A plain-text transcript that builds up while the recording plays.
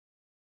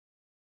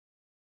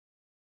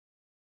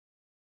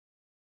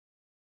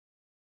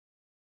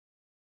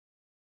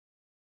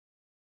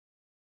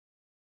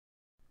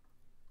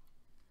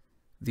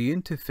The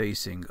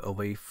interfacing of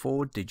a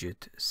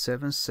 4-digit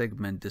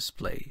 7-segment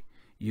display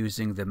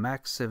using the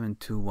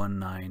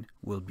MAX7219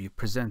 will be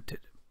presented.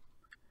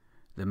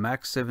 The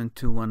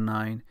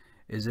MAX7219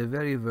 is a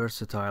very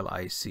versatile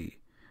IC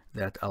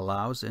that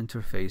allows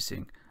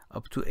interfacing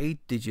up to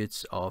 8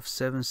 digits of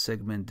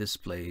 7-segment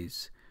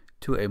displays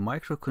to a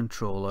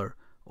microcontroller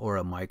or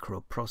a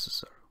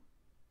microprocessor.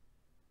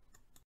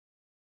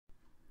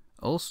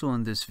 Also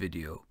in this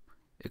video,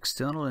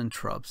 external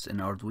interrupts in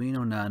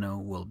Arduino Nano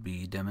will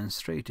be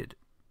demonstrated.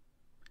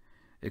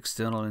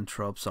 External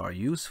interrupts are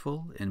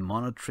useful in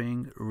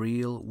monitoring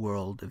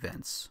real-world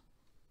events.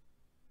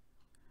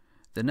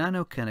 The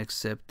Nano can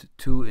accept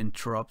 2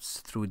 interrupts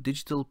through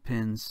digital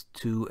pins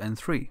 2 and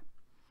 3.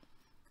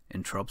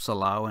 Interrupts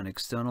allow an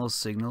external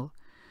signal,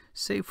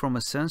 say from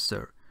a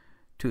sensor,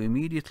 to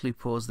immediately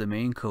pause the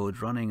main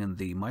code running in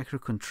the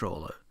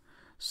microcontroller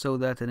so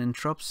that an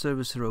interrupt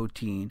service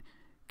routine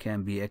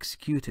can be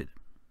executed.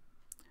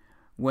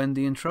 When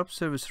the interrupt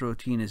service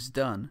routine is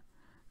done,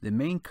 the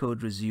main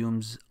code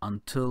resumes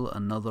until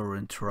another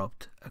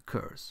interrupt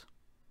occurs.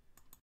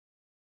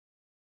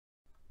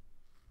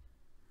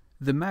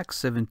 The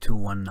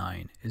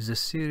MAX7219 is a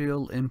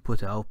serial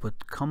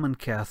input-output common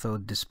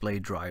cathode display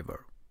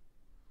driver.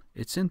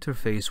 Its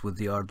interface with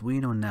the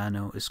Arduino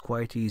Nano is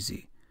quite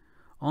easy.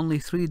 Only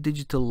 3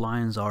 digital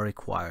lines are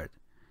required,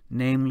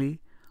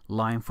 namely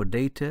line for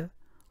data,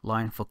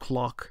 line for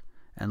clock,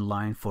 and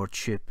line for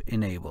chip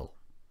enable.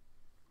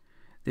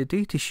 The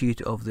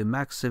datasheet of the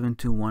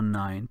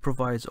MAX7219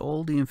 provides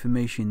all the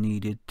information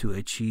needed to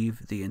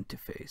achieve the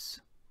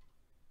interface.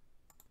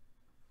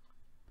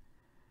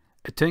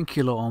 A 10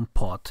 kilo-ohm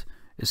pot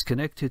is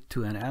connected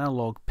to an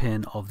analog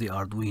pin of the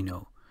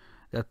Arduino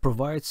that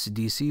provides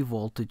DC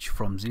voltage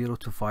from 0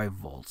 to 5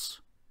 volts.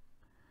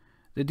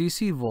 The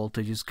DC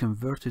voltage is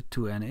converted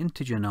to an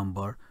integer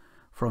number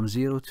from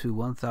 0 to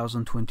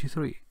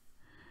 1023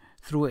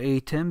 through a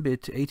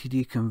 10-bit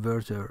ATD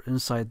converter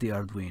inside the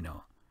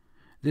Arduino.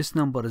 This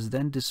number is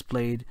then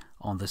displayed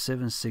on the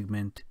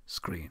 7-segment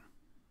screen.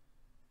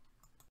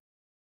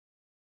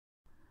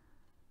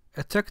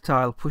 A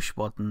tactile push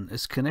button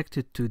is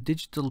connected to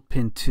digital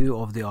pin 2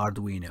 of the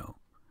Arduino.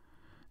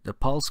 The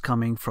pulse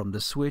coming from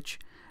the switch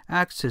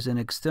acts as an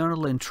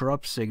external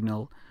interrupt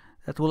signal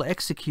that will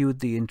execute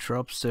the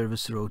interrupt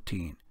service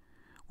routine,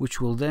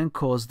 which will then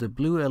cause the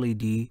blue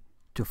LED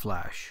to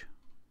flash.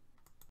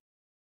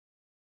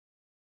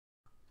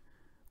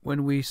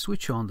 When we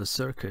switch on the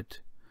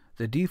circuit,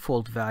 the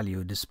default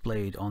value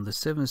displayed on the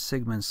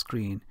 7-segment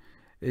screen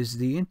is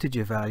the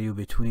integer value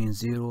between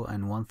 0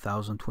 and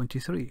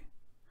 1023.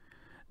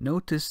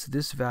 Notice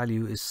this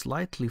value is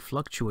slightly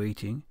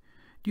fluctuating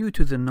due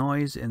to the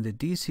noise in the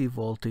DC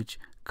voltage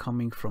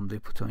coming from the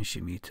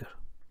potentiometer.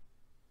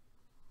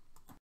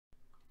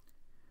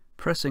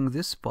 Pressing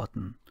this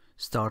button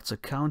starts a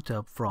count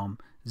up from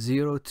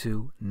 0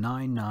 to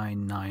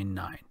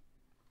 9999.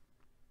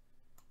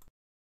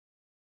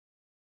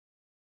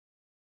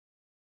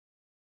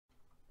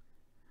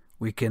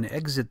 We can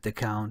exit the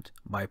count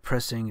by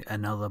pressing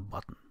another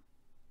button.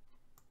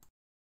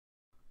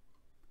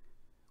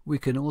 We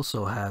can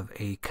also have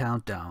a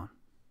countdown.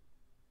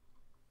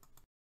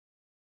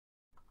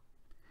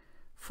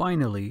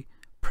 Finally,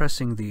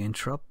 pressing the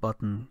interrupt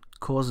button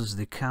causes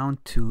the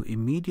count to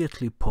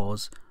immediately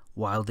pause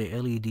while the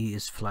LED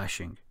is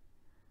flashing.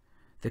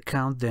 The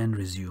count then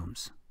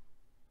resumes.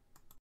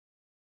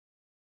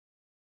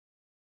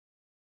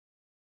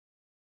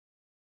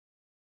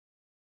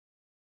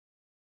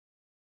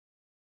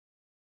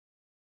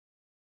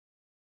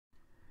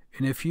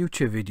 In a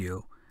future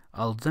video,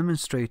 I'll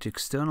demonstrate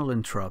external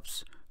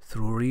interrupts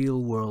through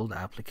real-world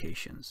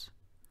applications.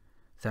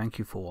 Thank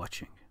you for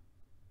watching.